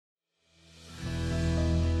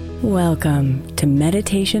Welcome to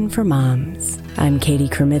Meditation for Moms. I'm Katie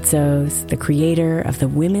Kremitzos, the creator of the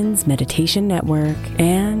Women's Meditation Network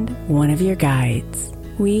and one of your guides.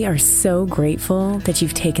 We are so grateful that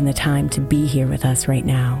you've taken the time to be here with us right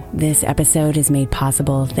now. This episode is made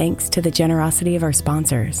possible thanks to the generosity of our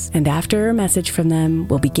sponsors. And after a message from them,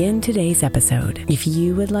 we'll begin today's episode. If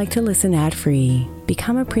you would like to listen ad-free,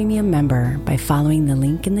 become a premium member by following the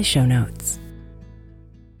link in the show notes.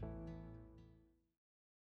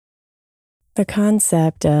 The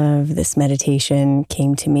concept of this meditation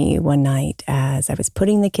came to me one night as I was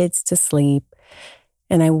putting the kids to sleep,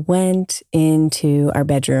 and I went into our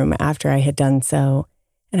bedroom after I had done so,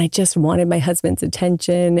 and I just wanted my husband's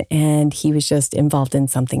attention, and he was just involved in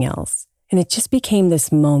something else. And it just became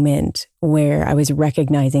this moment where I was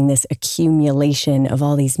recognizing this accumulation of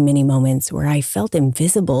all these mini moments where I felt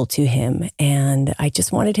invisible to him, and I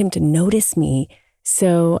just wanted him to notice me.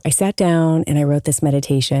 So I sat down and I wrote this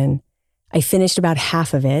meditation. I finished about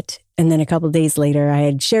half of it, and then a couple of days later, I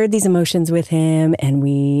had shared these emotions with him, and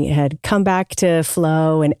we had come back to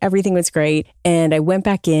flow, and everything was great. And I went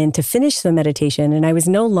back in to finish the meditation, and I was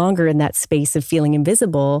no longer in that space of feeling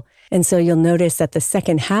invisible. And so you'll notice that the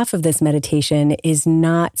second half of this meditation is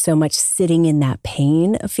not so much sitting in that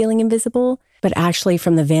pain of feeling invisible, but actually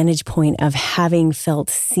from the vantage point of having felt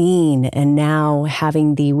seen and now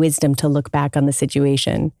having the wisdom to look back on the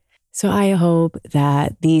situation. So I hope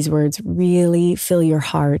that these words really fill your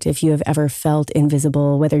heart if you have ever felt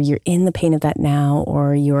invisible, whether you're in the pain of that now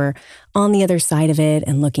or you're on the other side of it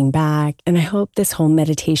and looking back. And I hope this whole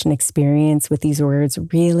meditation experience with these words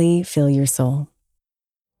really fill your soul.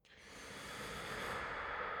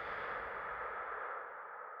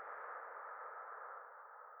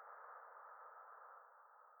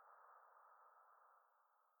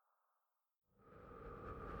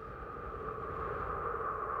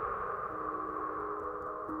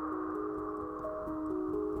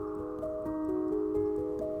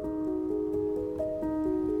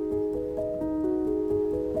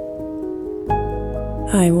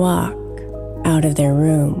 I walk out of their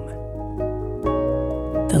room.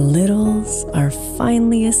 The littles are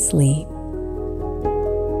finally asleep.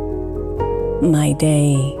 My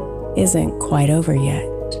day isn't quite over yet.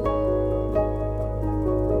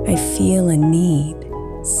 I feel a need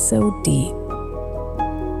so deep.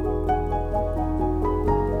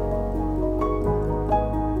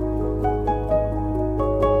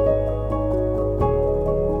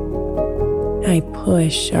 I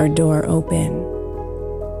push our door open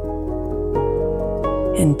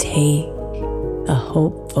and take a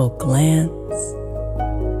hopeful glance.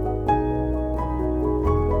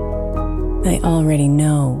 I already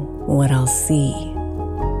know what I'll see.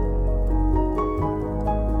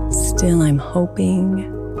 Still, I'm hoping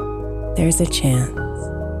there's a chance.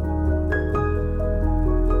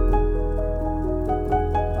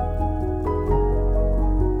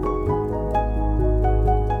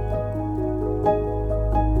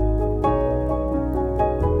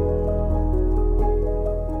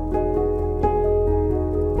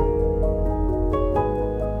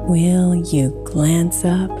 Will you glance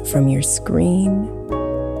up from your screen,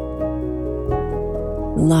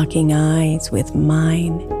 locking eyes with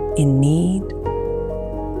mine in need?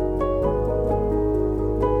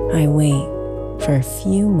 I wait for a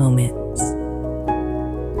few moments.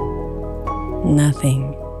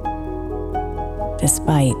 Nothing,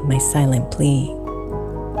 despite my silent plea.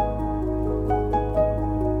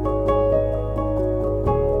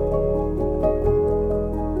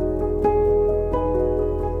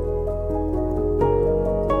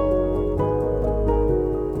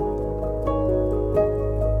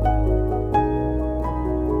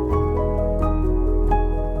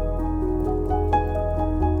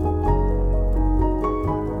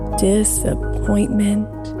 Disappointment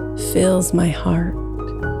fills my heart.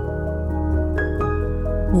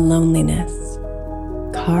 Loneliness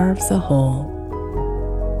carves a hole.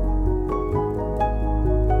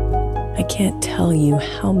 I can't tell you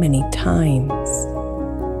how many times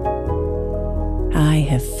I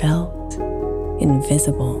have felt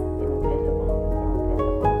invisible.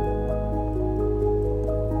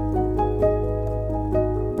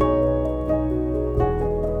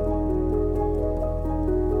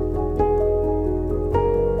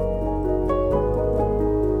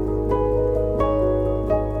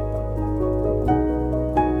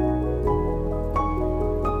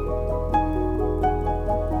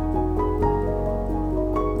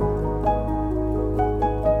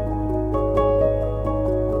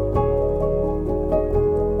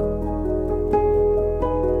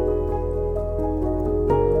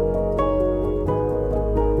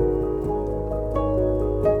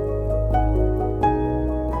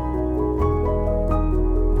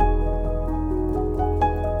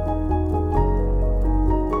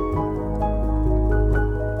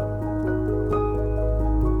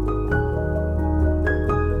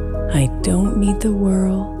 I don't need the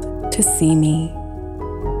world to see me.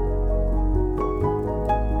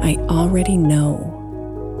 I already know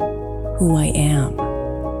who I am.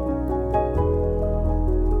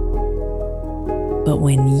 But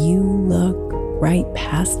when you look right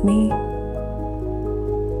past me,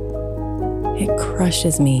 it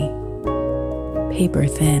crushes me paper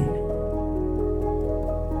thin.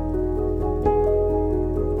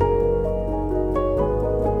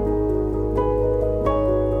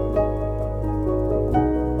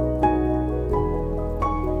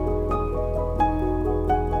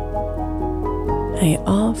 I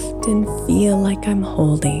often feel like I'm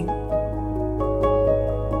holding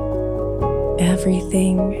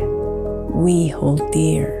everything we hold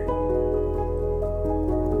dear,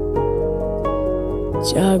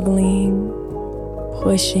 juggling,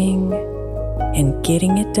 pushing, and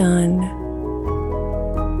getting it done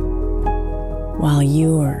while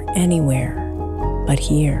you're anywhere but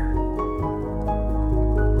here.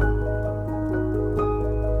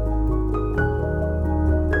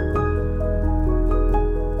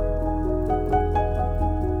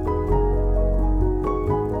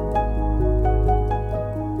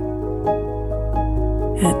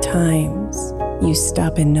 At times, you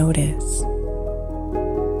stop and notice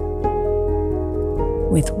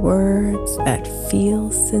with words that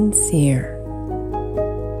feel sincere.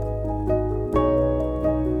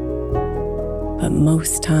 But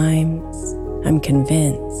most times, I'm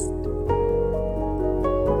convinced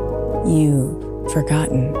you've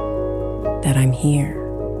forgotten that I'm here.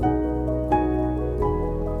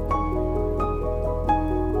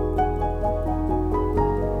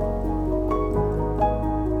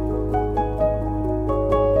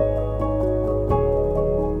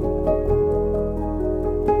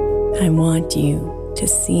 I want you to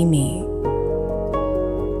see me.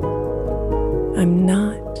 I'm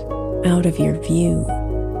not out of your view.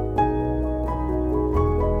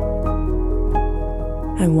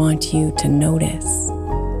 I want you to notice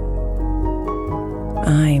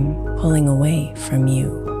I'm pulling away from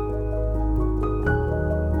you.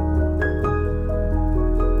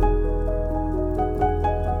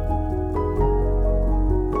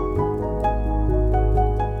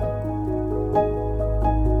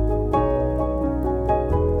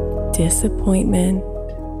 Disappointment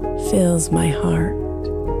fills my heart.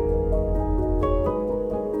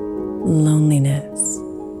 Loneliness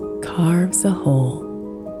carves a hole.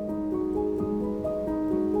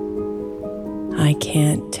 I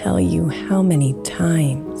can't tell you how many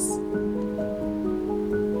times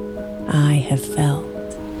I have felt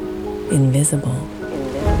invisible.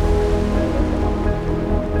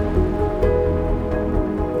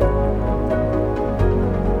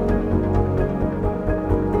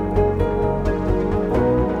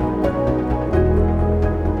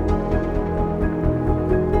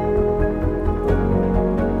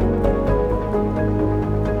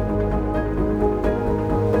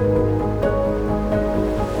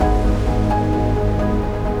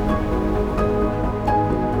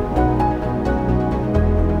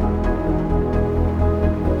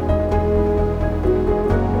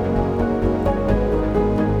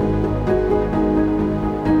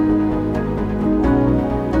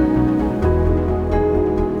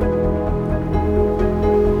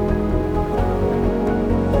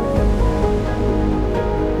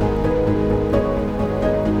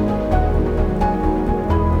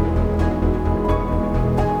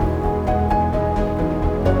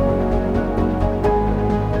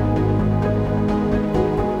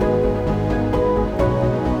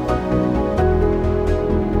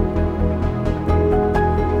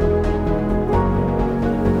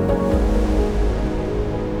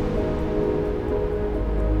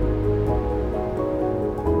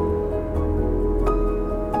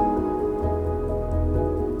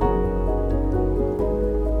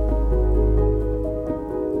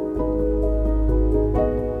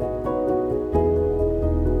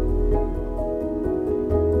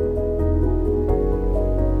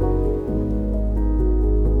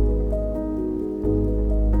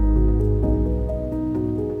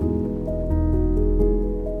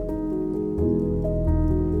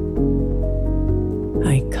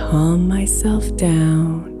 I calm myself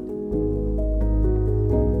down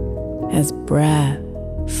as breath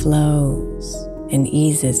flows and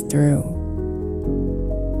eases through.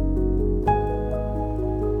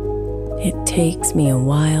 It takes me a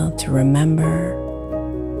while to remember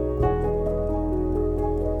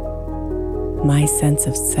my sense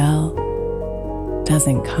of self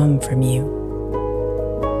doesn't come from you.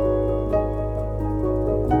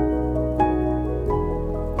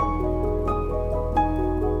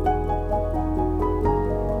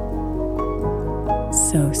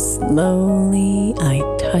 So Slowly, I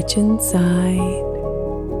touch inside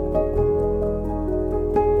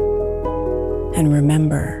and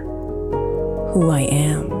remember who I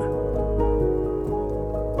am.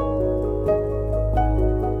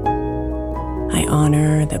 I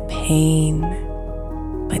honor the pain,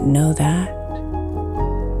 but know that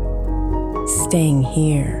staying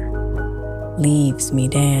here leaves me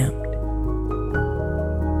damned.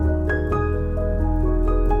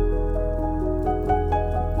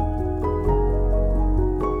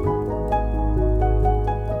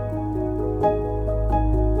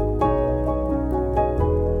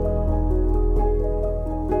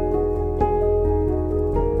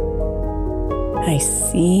 I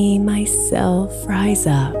see myself rise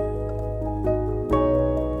up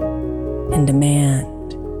and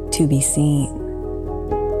demand to be seen.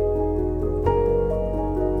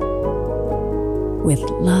 With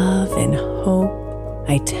love and hope,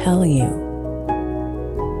 I tell you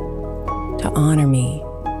to honor me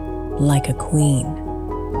like a queen.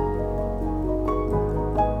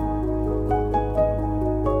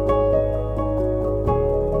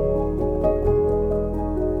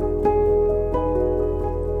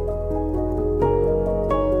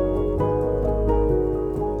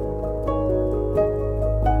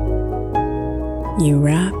 You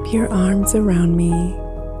wrap your arms around me,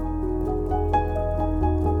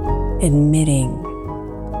 admitting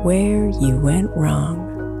where you went wrong.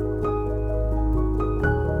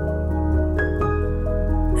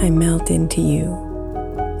 I melt into you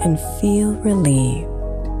and feel relieved,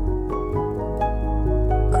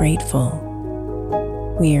 grateful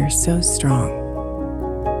we are so strong.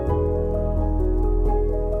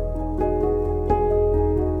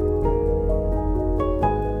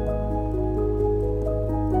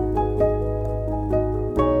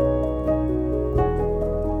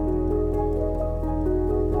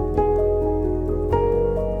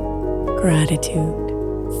 Gratitude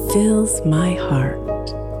fills my heart.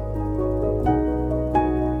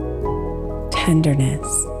 Tenderness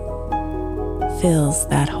fills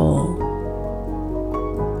that hole.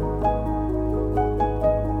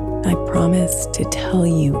 I promise to tell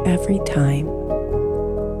you every time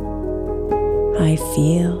I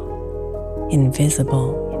feel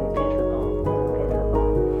invisible.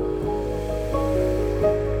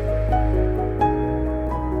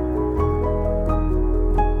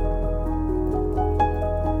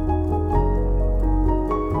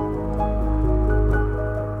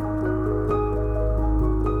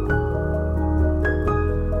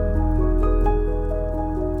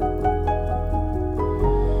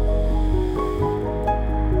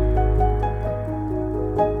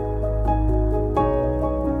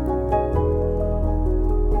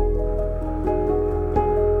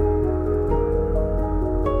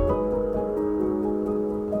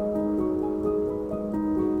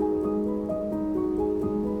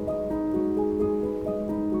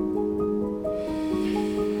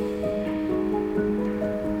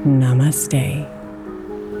 Namaste,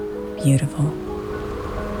 beautiful.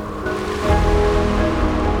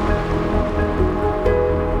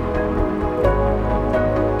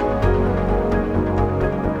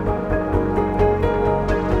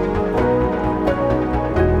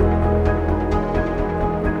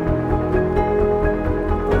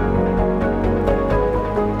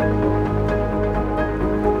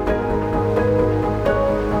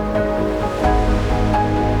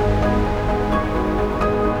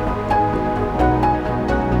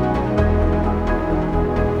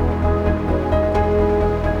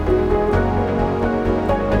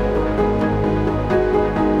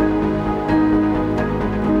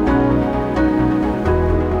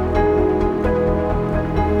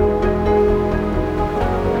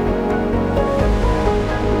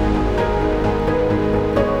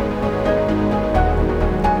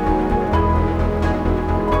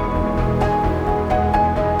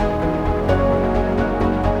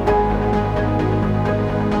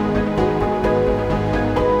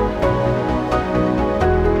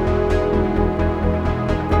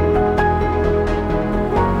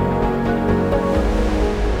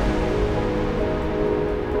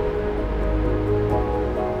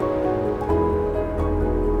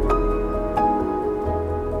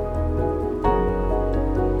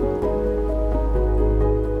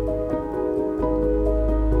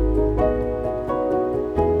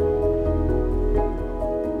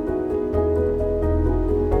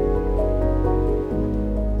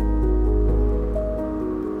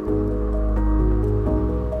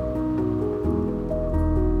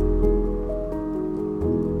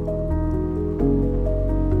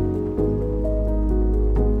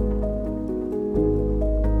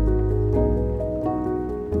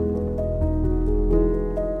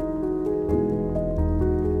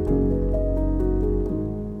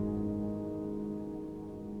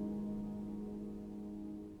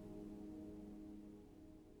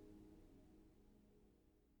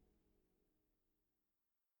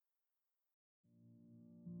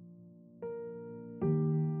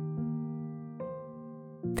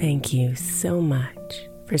 Thank you so much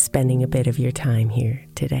for spending a bit of your time here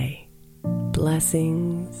today.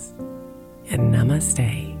 Blessings and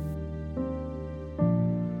namaste.